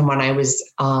 And when I was,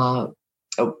 I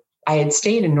had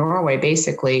stayed in Norway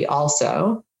basically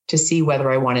also to see whether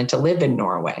I wanted to live in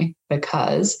Norway,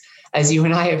 because as you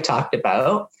and I have talked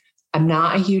about, I'm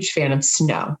not a huge fan of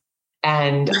snow.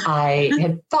 And I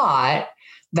had thought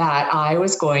that I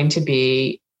was going to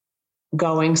be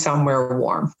going somewhere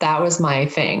warm. That was my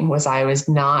thing, was I was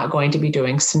not going to be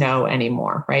doing snow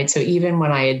anymore. Right. So even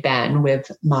when I had been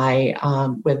with my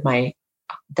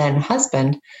then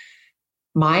husband,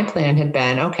 my plan had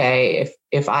been, okay,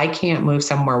 if I can't move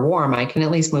somewhere warm, I can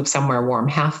at least move somewhere warm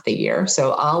half the year.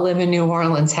 So I'll live in New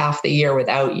Orleans half the year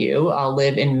without you. I'll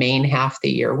live in Maine half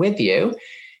the year with you.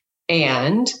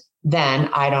 And then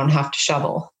I don't have to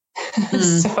shovel.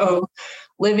 So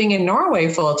living in Norway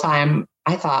full time,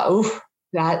 I thought, oof,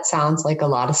 that sounds like a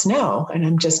lot of snow. And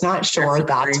I'm just not sure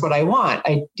that's what I want.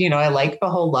 I like the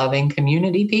whole loving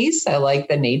community piece. I like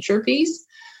the nature piece,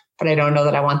 but I don't know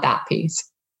that I want that piece.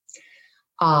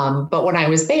 But when I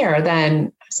was there,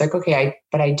 then I was like, okay,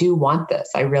 but I do want this.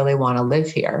 I really want to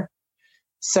live here.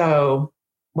 So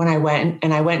when I went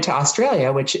to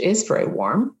Australia, which is very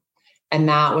warm, and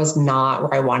that was not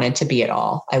where I wanted to be at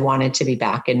all. I wanted to be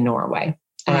back in Norway,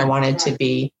 and I wanted to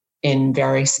be in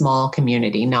very small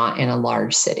community, not in a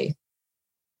large city.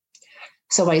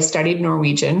 So I studied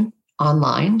Norwegian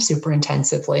online super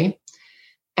intensively.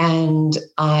 And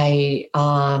I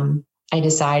I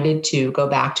decided to go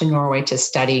back to Norway to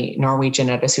study Norwegian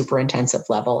at a super intensive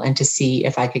level and to see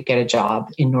if I could get a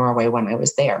job in Norway when I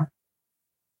was there.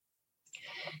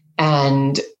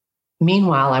 And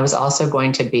meanwhile, I was also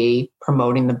going to be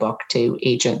promoting the book to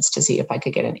agents to see if I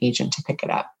could get an agent to pick it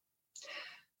up.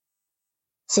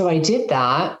 So I did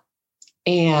that.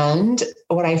 And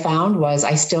what I found was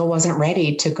I still wasn't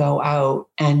ready to go out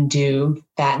and do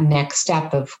that next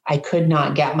step of, I could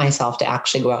not get myself to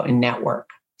actually go out and network.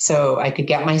 So I could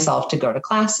get myself to go to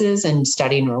classes and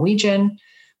study Norwegian,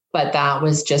 but that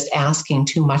was just asking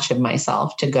too much of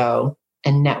myself to go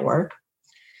and network.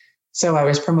 So I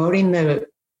was promoting the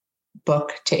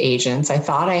book to agents. I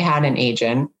thought I had an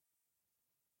agent,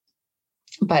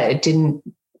 but it didn't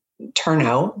turn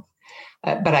out.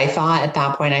 But I thought at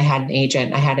that point I had an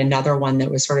agent. I had another one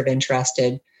that was sort of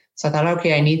interested. So I thought,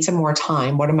 okay, I need some more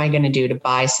time. What am I going to do to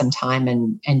buy some time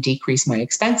and decrease my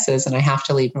expenses? And I have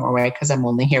to leave Norway because I'm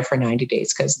only here for 90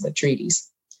 days because of the treaties.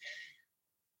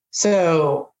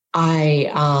 So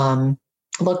I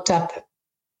looked up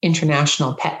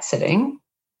international pet sitting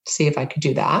to see if I could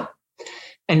do that.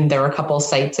 And there were a couple of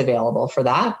sites available for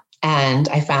that. And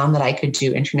I found that I could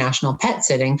do international pet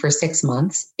sitting for 6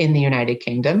 months in the United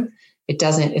Kingdom.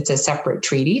 It's a separate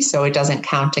treaty, so it doesn't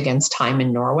count against time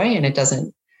in Norway, and it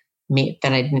doesn't mean,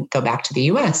 then I didn't go back to the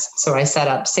US. So I set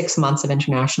up 6 months of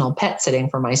international pet sitting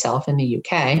for myself in the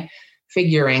UK,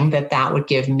 figuring that that would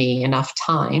give me enough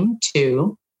time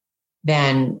to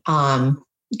then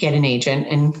get an agent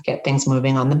and get things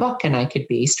moving on the book, and I could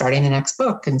be starting the next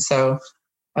book. And so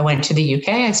I went to the UK,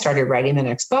 I started writing the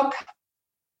next book.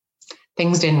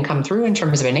 Things didn't come through in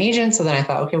terms of an agent. So then I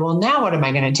thought, okay, well, now what am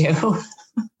I going to do?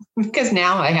 Because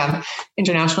now I have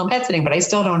international pet sitting, but I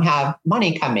still don't have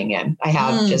money coming in. I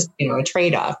have just, a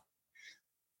trade-off.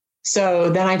 So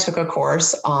then I took a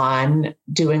course on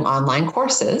doing online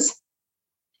courses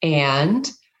and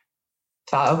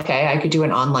thought, okay, I could do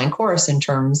an online course in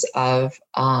terms of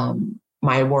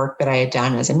my work that I had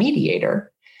done as a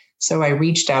mediator. So I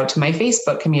reached out to my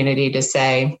Facebook community to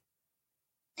say,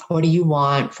 what do you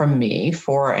want from me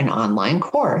for an online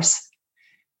course?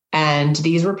 And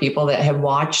these were people that had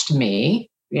watched me,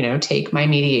 take my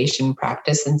mediation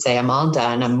practice and say, I'm all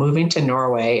done. I'm moving to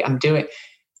Norway. I'm doing.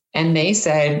 And they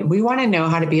said, we want to know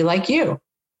how to be like you.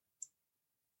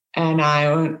 And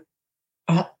I went,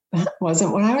 that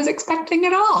wasn't what I was expecting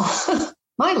at all.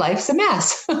 My life's a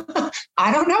mess.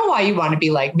 I don't know why you want to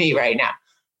be like me right now.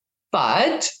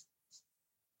 But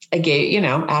I gave,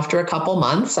 after a couple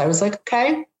months, I was like,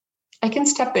 okay, I can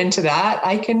step into that.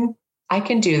 I can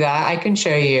do that. I can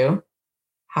show you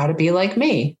how to be like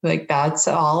me. Like that's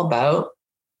all about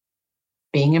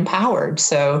being empowered.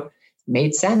 So it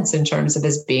made sense in terms of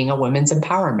as being a women's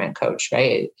empowerment coach,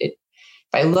 right? If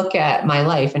I look at my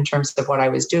life in terms of what I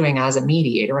was doing as a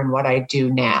mediator and what I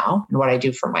do now and what I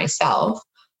do for myself,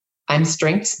 I'm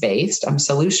strengths-based, I'm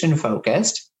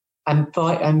solution-focused.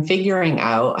 I'm figuring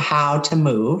out how to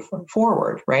move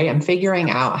forward, right? I'm figuring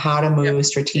out how to move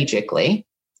strategically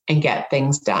and get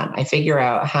things done. I figure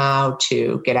out how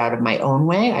to get out of my own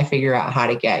way. I figure out how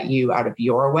to get you out of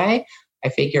your way. I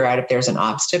figure out if there's an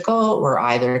obstacle, we're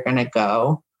either going to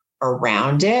go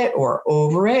around it or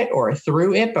over it or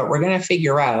through it, but we're going to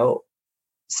figure out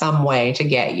some way to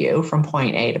get you from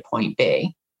point A to point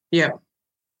B. Yeah.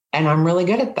 And I'm really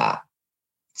good at that.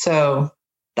 So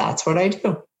that's what I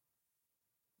do.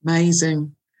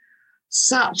 Amazing.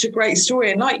 Such a great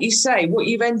story. And like you say, what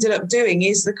you've ended up doing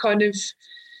is the kind of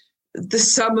the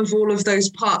sum of all of those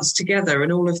parts together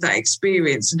and all of that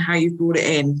experience and how you've brought it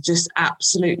in. Just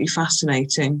absolutely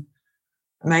fascinating.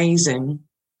 Amazing.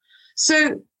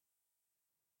 So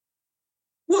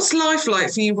what's life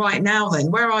like for you right now then?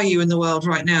 Where are you in the world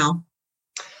right now?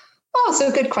 Oh,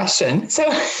 so good question. So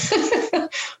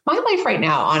my life right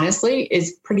now, honestly,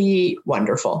 is pretty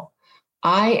wonderful.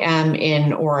 I am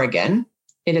in Oregon.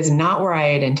 It is not where I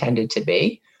had intended to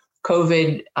be.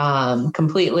 COVID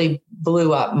completely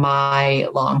blew up my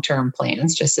long-term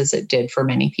plans, just as it did for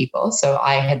many people. So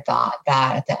I had thought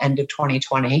that at the end of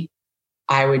 2020,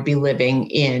 I would be living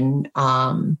in,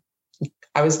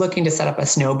 I was looking to set up a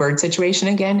snowbird situation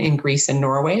again in Greece and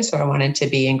Norway. So I wanted to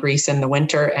be in Greece in the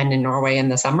winter and in Norway in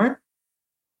the summer.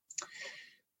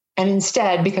 And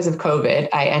instead, because of COVID,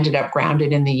 I ended up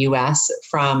grounded in the US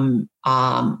from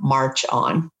March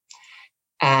on.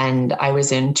 And I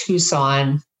was in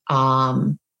Tucson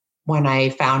when I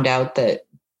found out that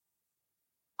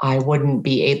I wouldn't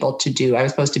be able to do, I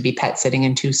was supposed to be pet sitting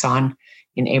in Tucson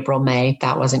in April, May.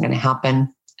 That wasn't going to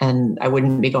happen. And I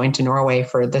wouldn't be going to Norway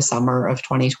for the summer of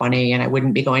 2020. And I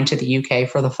wouldn't be going to the UK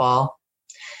for the fall.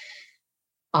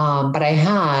 But I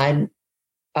had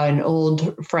an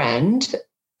old friend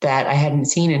that I hadn't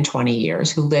seen in 20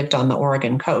 years who lived on the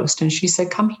Oregon coast. And she said,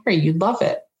 come here, you'd love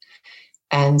it.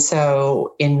 And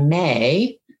so in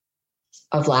May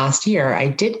of last year, I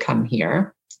did come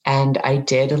here and I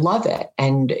did love it.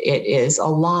 And it is a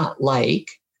lot like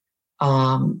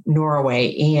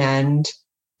Norway and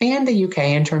the UK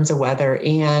in terms of weather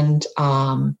and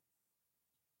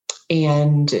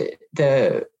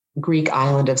the Greek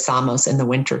island of Samos in the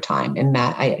wintertime, in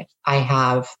that I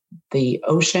have the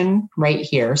ocean right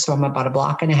here. So I'm about a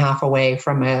block and a half away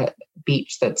from a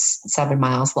beach that's 7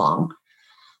 miles long.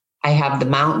 I have the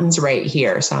mountains right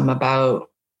here. So I'm about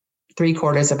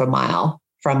 3/4 of a mile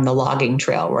from the logging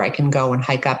trail where I can go and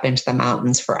hike up into the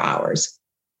mountains for hours.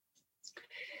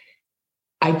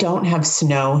 I don't have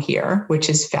snow here, which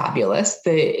is fabulous.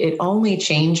 It only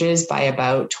changes by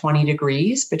about 20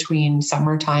 degrees between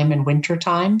summertime and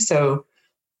wintertime. So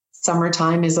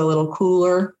summertime is a little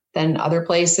cooler than other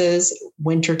places.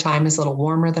 Wintertime is a little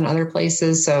warmer than other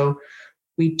places. So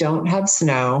we don't have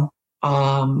snow.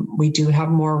 We do have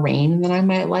more rain than I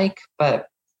might like, but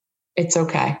it's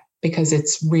okay because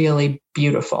it's really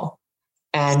beautiful.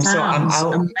 And so I'm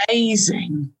out.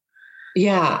 Amazing.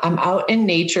 Yeah, I'm out in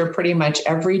nature pretty much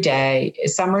every day.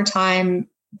 Summertime,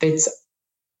 it's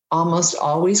almost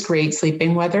always great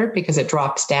sleeping weather because it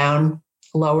drops down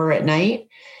lower at night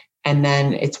and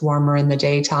then it's warmer in the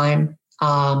daytime.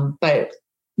 But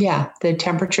yeah, the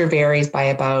temperature varies by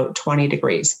about 20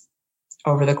 degrees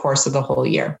over the course of the whole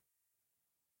year.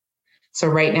 So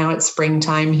right now it's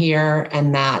springtime here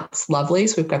and that's lovely.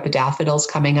 So we've got the daffodils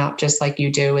coming up just like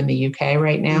you do in the UK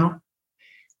right now.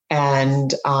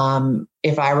 And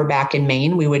if I were back in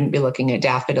Maine, we wouldn't be looking at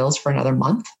daffodils for another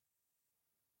month.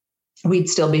 We'd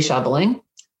still be shoveling.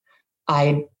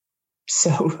 I'm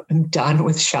done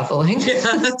with shoveling.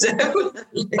 Yeah,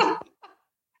 definitely.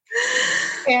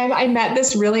 And I met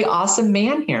this really awesome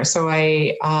man here. So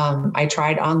I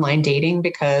tried online dating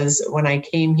because when I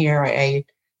came here, I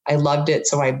loved it.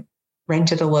 So I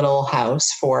rented a little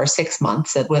house for 6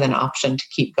 months with an option to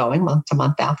keep going month to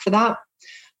month after that.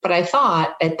 But I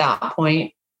thought at that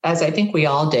point, as I think we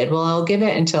all did, well, I'll give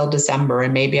it until December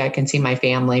and maybe I can see my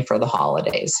family for the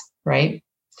holidays, right?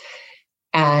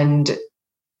 And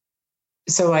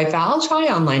so I thought I'll try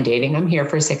online dating. I'm here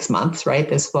for 6 months, right?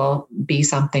 This will be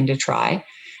something to try.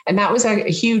 And that was a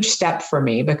huge step for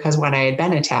me because when I had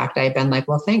been attacked, I had been like,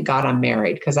 well, thank God I'm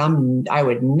married because I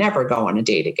would never go on a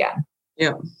date again.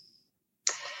 Yeah.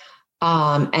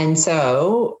 And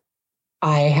so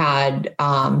I had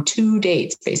 2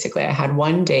 dates, basically. I had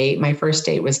one date. My first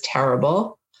date was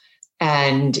terrible.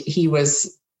 And he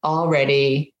was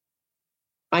already,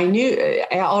 I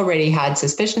already had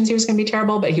suspicions he was going to be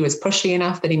terrible, but he was pushy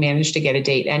enough that he managed to get a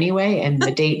date anyway. And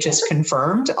the date just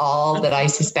confirmed all that I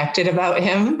suspected about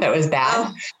him that was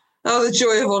bad. Oh, the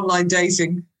joy of online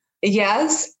dating.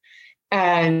 Yes.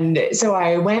 And so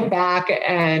I went back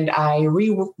and I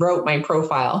rewrote my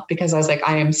profile because I was like,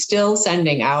 I am still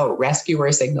sending out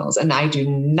rescuer signals and I do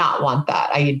not want that.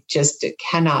 I just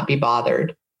cannot be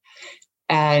bothered.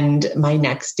 And my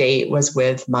next date was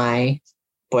with my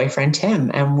boyfriend, Tim,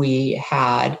 and we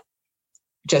had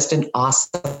just an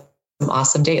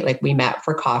awesome date. Like we met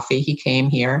for coffee. He came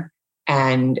here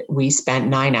and we spent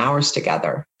 9 hours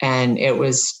together and it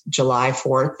was July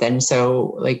 4th. And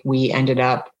so like we ended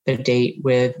up the date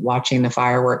with watching the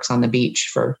fireworks on the beach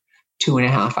for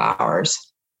 2.5 hours.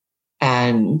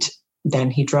 And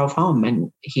then he drove home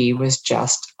and he was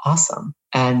just awesome.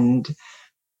 And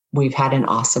we've had an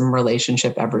awesome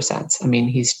relationship ever since. I mean,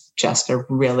 he's just a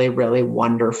really, really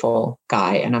wonderful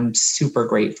guy and I'm super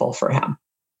grateful for him.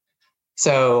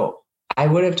 So I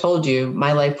would have told you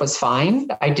my life was fine.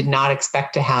 I did not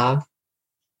expect to have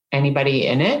anybody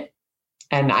in it.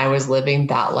 And I was living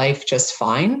that life just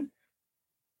fine.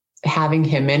 Having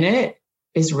him in it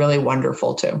is really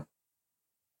wonderful too.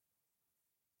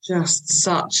 Just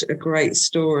such a great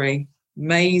story.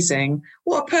 Amazing.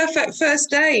 What a perfect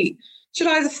first date.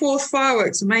 July the 4th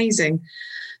fireworks. Amazing.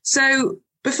 So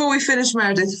before we finish,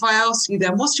 Meredith, if I ask you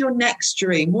then, what's your next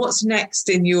dream? What's next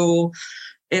in your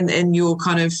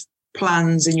kind of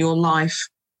plans in your life?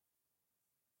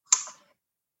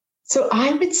 So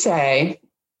I would say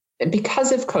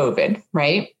because of COVID,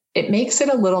 right, it makes it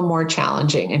a little more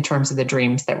challenging in terms of the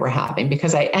dreams that we're having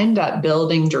because I end up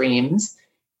building dreams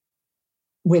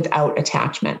without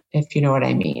attachment, if you know what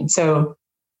I mean. So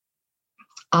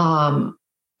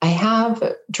I have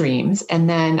dreams and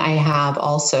then I have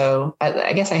also,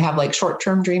 I guess I have like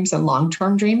short-term dreams and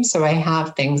long-term dreams. So I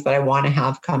have things that I want to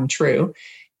have come true,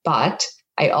 but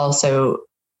I also,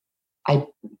 I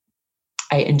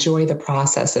enjoy the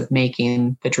process of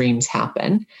making the dreams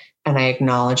happen. and I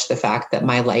acknowledge the fact that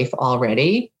my life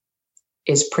already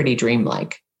is pretty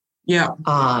dreamlike. Yeah.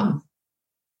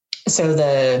 So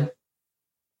the,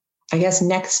 I guess,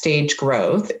 next stage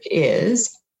growth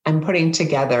is I'm putting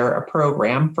together a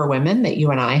program for women that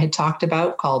you and I had talked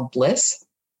about called Bliss.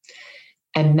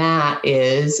 And that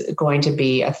is going to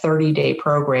be a 30-day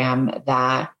program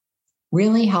that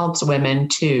really helps women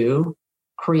to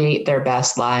create their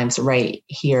best lives right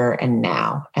here and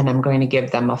now. And I'm going to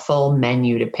give them a full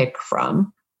menu to pick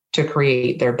from to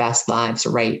create their best lives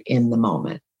right in the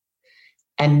moment.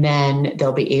 And then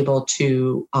they'll be able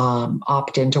to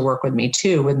opt in to work with me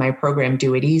too with my program,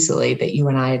 Do It Easily, that you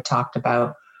and I had talked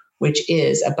about, which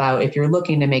is about if you're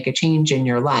looking to make a change in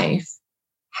your life,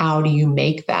 how do you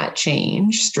make that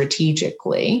change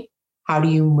strategically? How do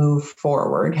you move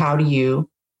forward? How do you,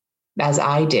 as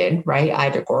I did, right,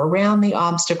 either go around the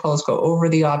obstacles, go over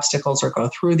the obstacles, or go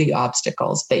through the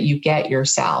obstacles, that you get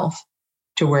yourself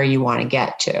to where you want to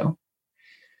get to.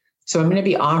 So I'm going to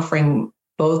be offering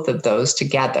both of those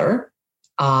together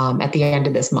at the end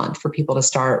of this month for people to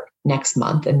start next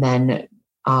month and then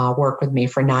work with me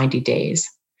for 90 days.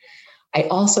 I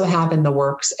also have in the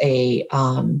works a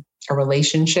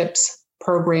relationships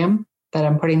program that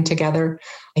I'm putting together.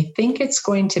 I think it's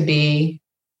going to be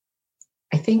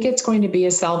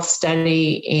a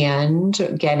self-study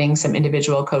and getting some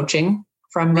individual coaching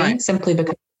from me, simply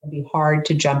because it can be hard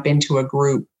to jump into a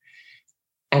group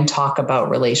and talk about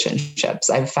relationships.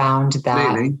 I've found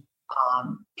that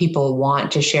people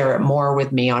want to share it more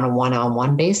with me on a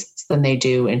one-on-one basis than they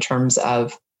do in terms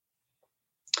of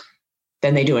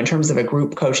a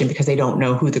group coaching, because they don't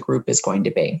know who the group is going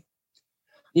to be.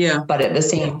 Yeah. But at the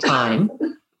same time,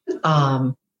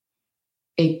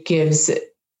 it gives,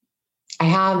 I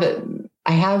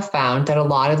have found that a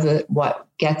lot of what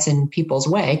gets in people's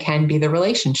way can be the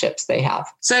relationships they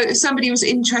have. So if somebody was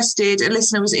interested, a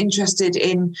listener was interested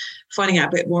in finding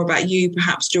out a bit more about you,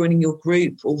 perhaps joining your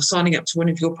group or signing up to one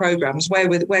of your programs, where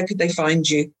could they find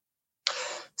you?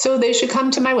 So they should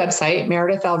come to my website,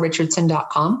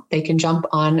 meredithlrichardson.com. They can jump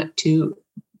on to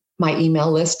my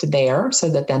email list there, so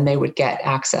that then they would get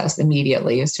access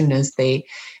immediately as soon as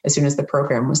the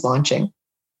program was launching.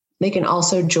 They can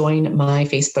also join my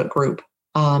Facebook group,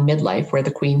 Midlife, where the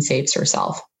Queen saves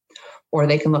herself, or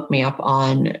they can look me up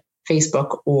on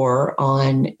Facebook or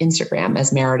on Instagram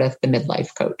as Meredith, the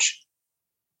Midlife Coach.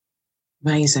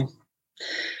 Amazing.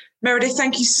 Meredith,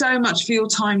 thank you so much for your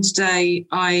time today.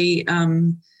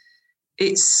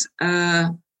 It's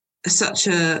such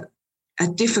a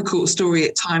difficult story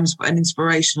at times, but an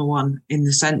inspirational one in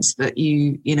the sense that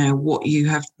you know what you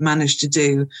have managed to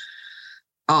do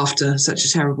after such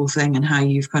a terrible thing, and how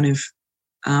you've kind of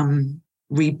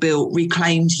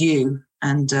reclaimed you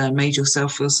and made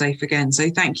yourself feel safe again. So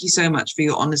thank you so much for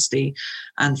your honesty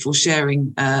and for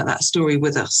sharing that story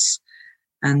with us.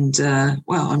 And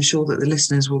I'm sure that the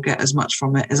listeners will get as much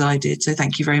from it as I did. So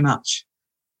thank you very much.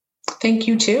 Thank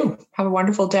you too. Have a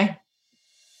wonderful day.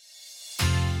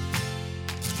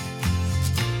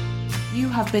 You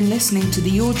have been listening to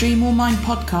the Your Dream or Mine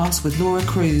podcast with Laura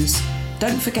Cruz.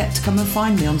 Don't forget to come and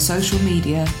find me on social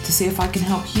media to see if I can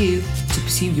help you to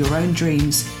pursue your own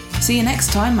dreams. See you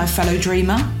next time, my fellow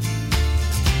dreamer.